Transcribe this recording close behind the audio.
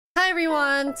Hi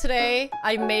everyone! Today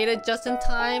I made it just in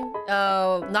time.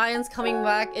 Nayeon's coming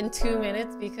back in 2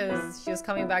 minutes because she was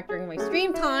coming back during my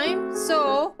stream time.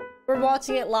 So we're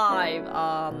watching it live.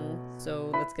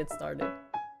 So let's get started.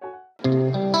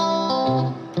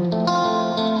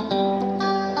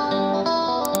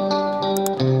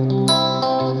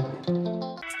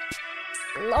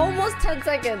 Almost 10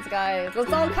 seconds, guys.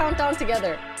 Let's all count down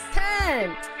together.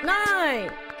 10,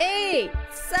 9, 8,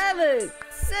 7,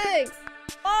 6,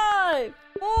 5,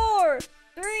 4,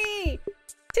 3,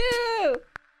 2,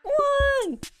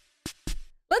 1.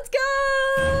 Let's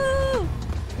go!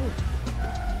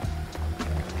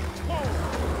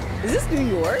 Is this New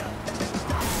York?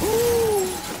 Ooh.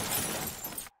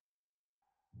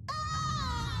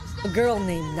 A girl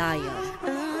named Nayeon.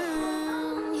 Ooh.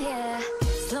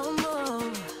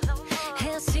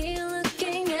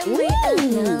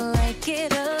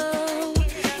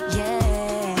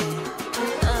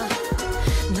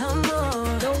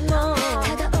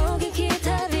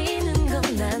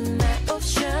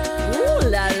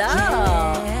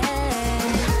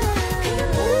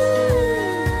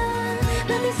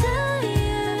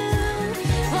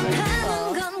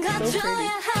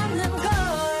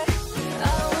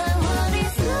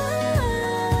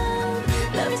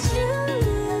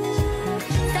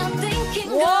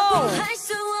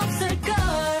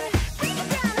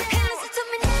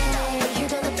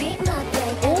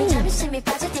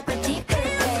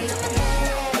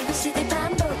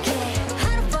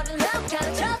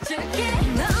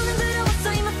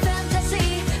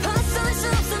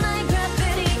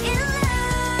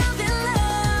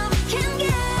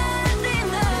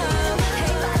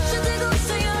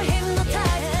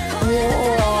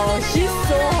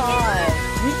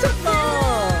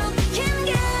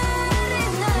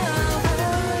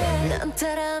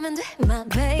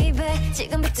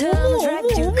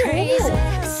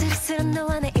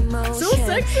 So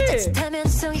sexy!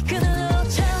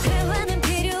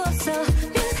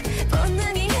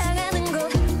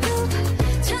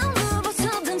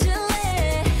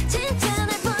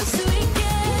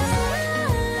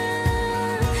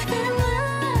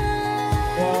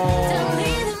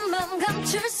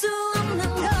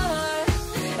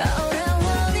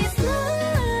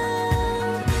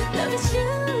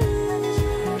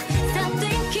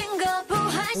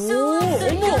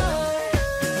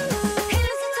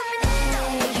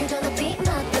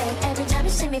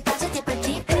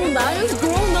 Nayeon's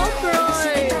grown up, right?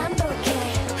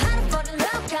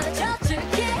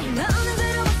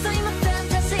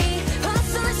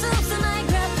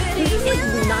 This is like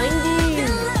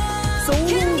 90s soul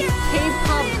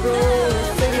K-pop girl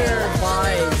singer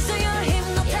vibes.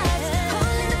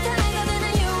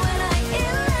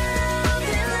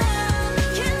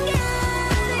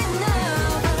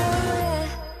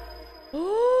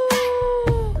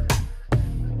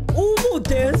 Oh,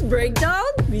 dance breakdown?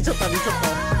 미쳤다,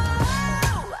 미쳤다.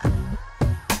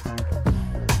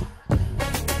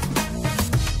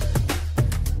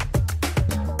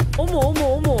 어머, 어머,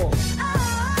 어머.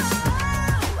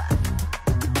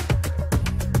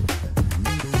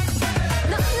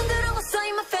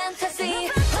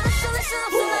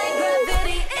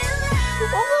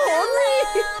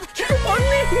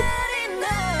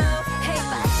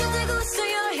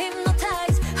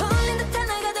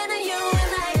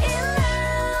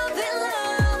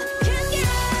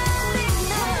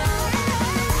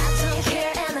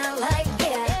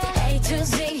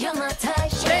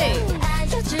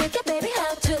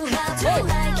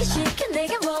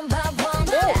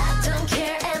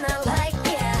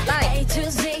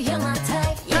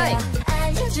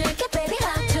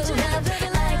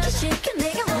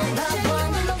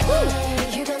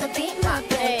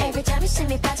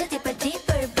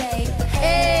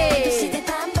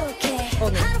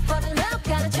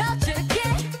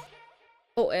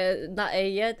 Not A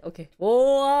yet? Okay.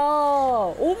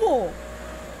 Wow! 어머!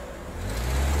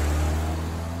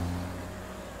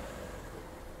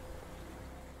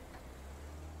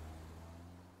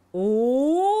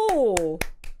 Oh!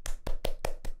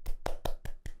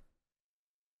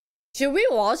 Should we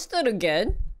watch that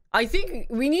again? I think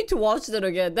we need to watch that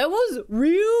again. That was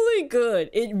really good.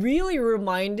 It really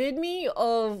reminded me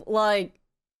of like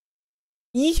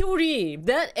Ihyori,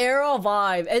 that era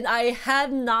vibe, and I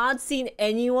have not seen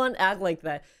anyone act like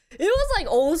that. It was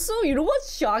like also, you know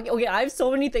what's shocking? Okay, I have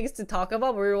so many things to talk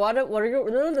about. We're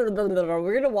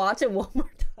gonna watch it one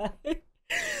more time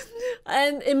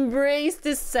and embrace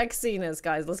this sexiness,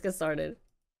 guys. Let's get started.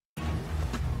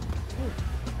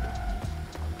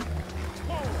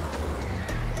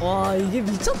 와, 이게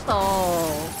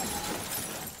미쳤다.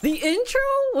 The intro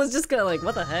was just kind of like,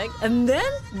 what the heck? And then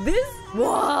this,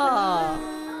 wow.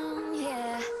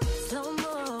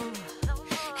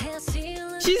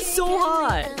 so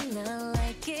hot.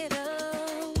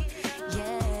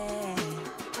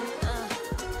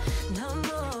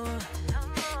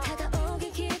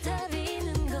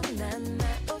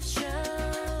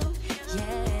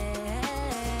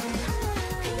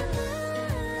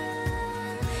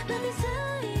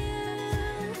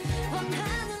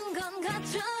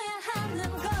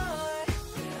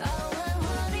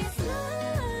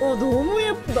 너무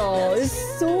예쁘다.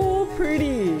 It's so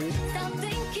pretty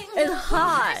and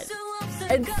hot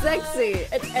and sexy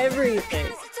and everything.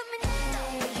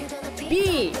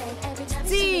 B,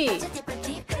 C,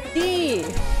 D.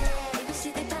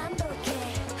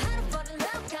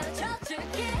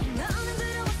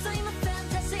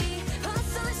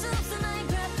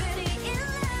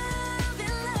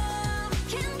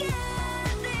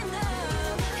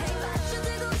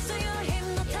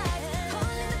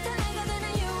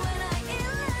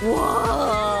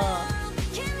 와.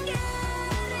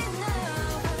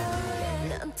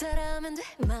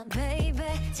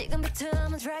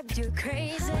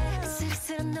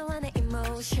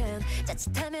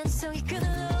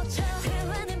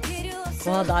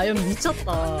 와, 나연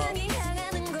미쳤다.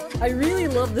 I really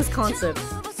love this concept.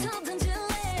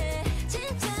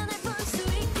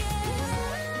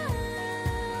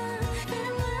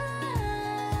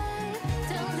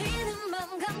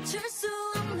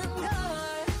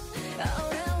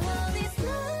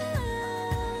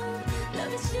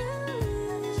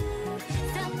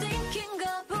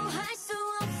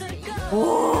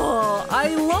 Oh,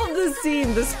 I love this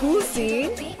scene, the school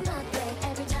scene.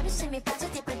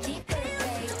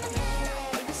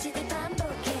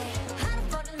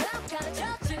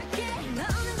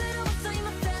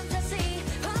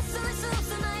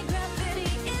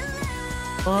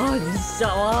 와,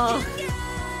 진짜 와.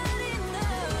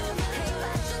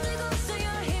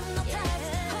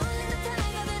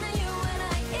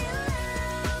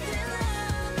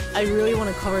 I really want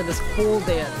to cover this whole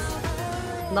dance.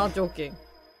 Not joking.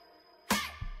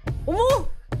 어머!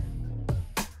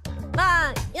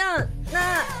 나연!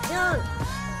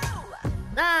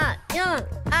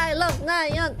 I love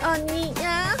나연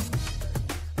언니야.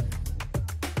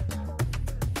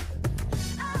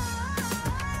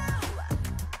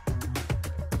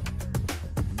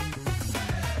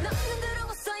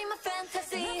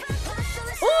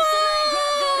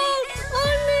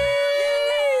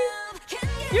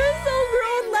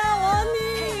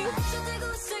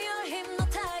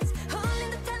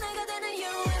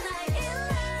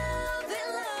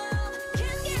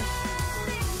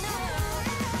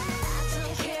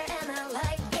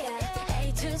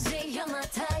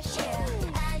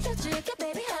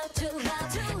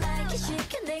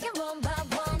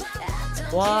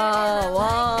 와,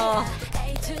 와.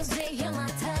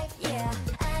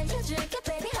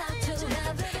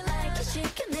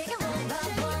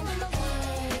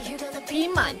 Be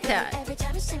my type.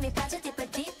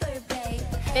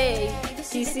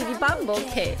 ABCD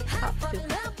반복해.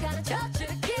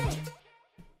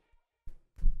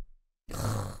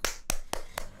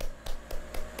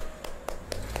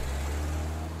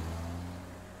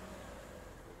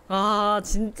 아,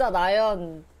 진짜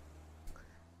나연.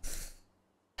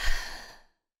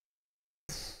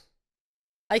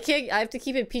 I have to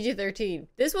keep it PG-13.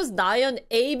 This was Nayeon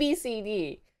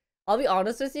ABCD. I'll be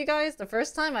honest with you guys, the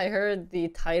first time I heard the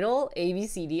title,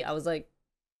 ABCD, I was like,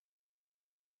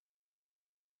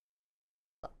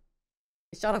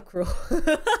 shut up, Crow.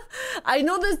 I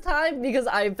know this time because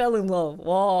I fell in love.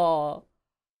 Wow.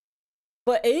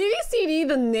 But ABCD,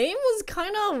 the name was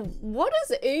kind of, what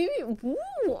is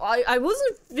I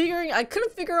wasn't figuring, I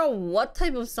couldn't figure out what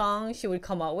type of song she would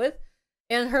come out with.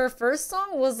 And her first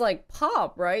song was like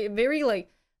pop, right? Very like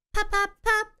pop, pop,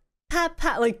 pop, pop,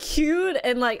 pop, like cute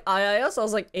and like I. So I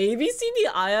was like, ABCD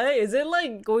I. Is it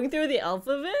like going through the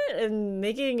alphabet and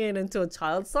making it into a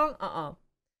child song?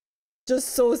 Just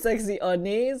so sexy,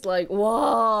 Unnies. Like,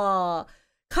 wow.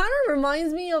 Kind of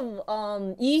reminds me of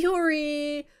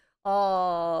Ihyori.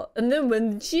 And then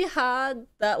when she had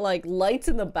that like lights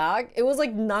in the back, it was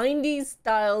like 90s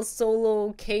style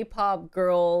solo K-pop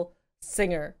girl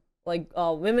singer. Like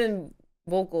women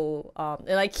vocal,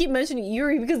 and I keep mentioning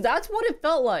Yuri because that's what it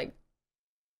felt like.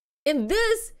 And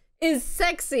this is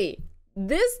sexy.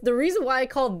 The reason why I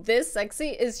call this sexy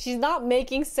is she's not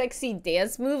making sexy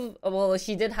dance move. Well,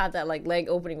 she did have that like leg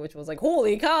opening, which was like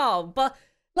holy cow, but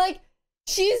like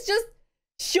she's just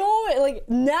showing, like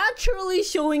naturally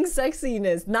showing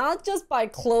sexiness, not just by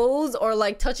clothes or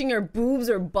like touching her boobs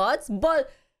or butts,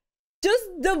 but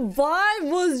just the vibe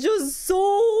was just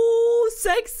so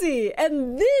sexy.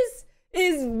 And this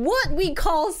is what we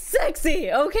call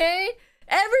sexy, okay?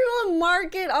 Everyone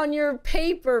mark it on your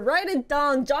paper. Write it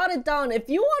down. Jot it down. If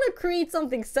you want to create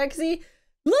something sexy,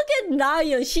 look at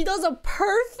Nayeon. She does a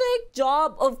perfect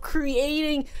job of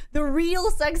creating the real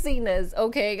sexiness.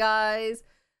 Okay, guys.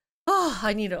 Oh,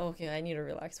 I need to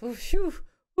relax. Whew.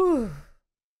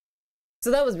 So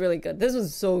that was really good. This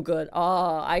was so good.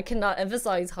 I cannot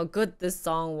emphasize how good this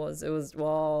song was. It was,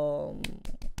 well...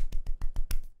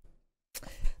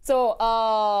 So,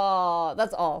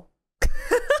 that's all.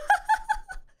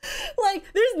 Like,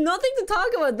 there's nothing to talk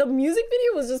about. The music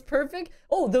video was just perfect.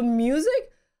 Oh, the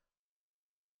music?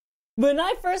 When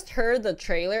I first heard the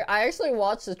trailer, I actually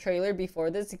watched the trailer before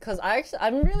this because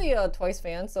I'm really a Twice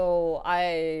fan, so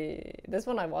this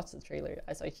one I watched the trailer,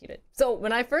 so I cheated. So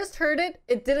when I first heard it,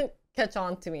 it didn't catch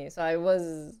on to me, so I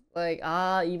was like,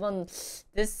 even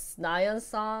this Nayeon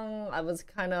song, I was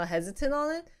kind of hesitant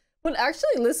on it. But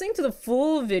actually listening to the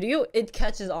full video, it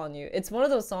catches on you. It's one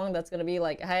of those songs that's gonna be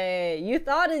like, hey, you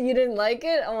thought you didn't like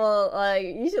it? Well, like,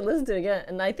 you should listen to it again.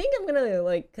 And I think I'm gonna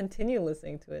like continue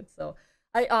listening to it. So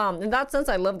in that sense,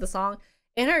 I love the song.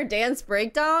 In her dance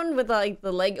breakdown with like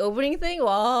the leg opening thing,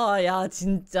 wow, yeah,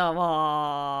 진짜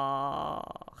와.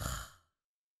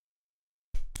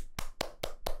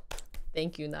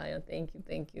 Thank you, Nayeon.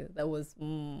 Thank you. That was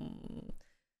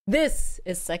This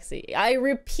is sexy. I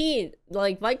repeat,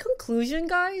 like, my conclusion,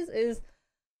 guys, is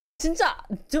진짜,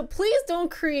 please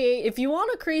don't create, if you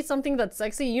want to create something that's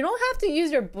sexy, you don't have to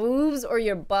use your boobs or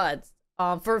your butts.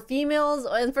 For females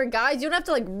and for guys, you don't have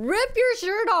to like rip your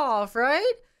shirt off,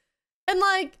 right? And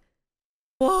like,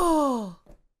 whoa.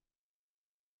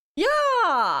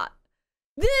 Yeah.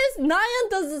 This Nayeon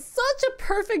does such a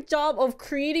perfect job of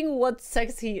creating what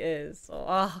sexy is.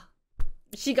 So,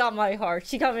 she got my heart.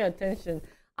 She got my attention.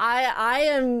 I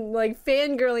am like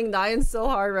fangirling Nayeon so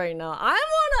hard right now. I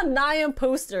want a Nayeon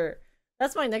poster.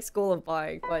 That's my next goal of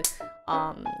buying. But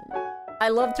I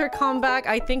loved her comeback.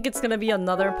 I think it's gonna be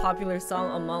another popular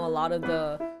song among a lot of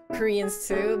the Koreans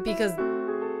too, because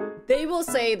they will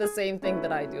say the same thing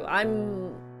that I do.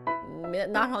 I'm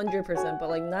not 100%, but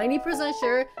like 90%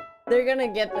 sure they're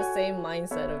gonna get the same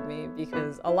mindset of me,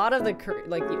 because a lot of the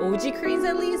like the OG Koreans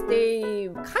at least, they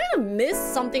kind of miss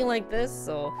something like this.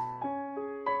 So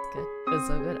it's good. It's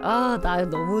so good. 나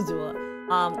너무 좋아.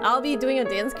 I'll be doing a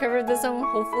dance cover of this song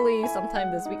hopefully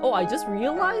sometime this week. Oh, I just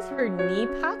realized her knee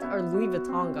pads are Louis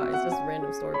Vuitton, guys. Just a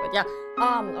random story, but yeah.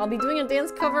 I'll be doing a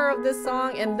dance cover of this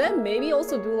song, and then maybe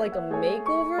also do like a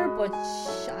makeover, but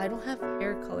I don't have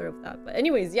hair color of that. But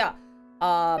anyways, yeah.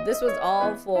 This was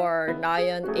all for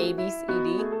Nayeon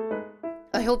ABCD.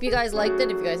 I hope you guys liked it.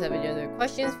 If you guys have any other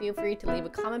questions, feel free to leave a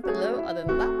comment below. Other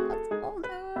than that, that's all,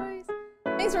 guys.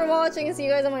 Thanks for watching, and see you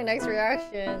guys on my next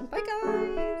reaction. Bye,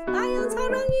 guys. Nayeon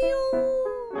사랑해요.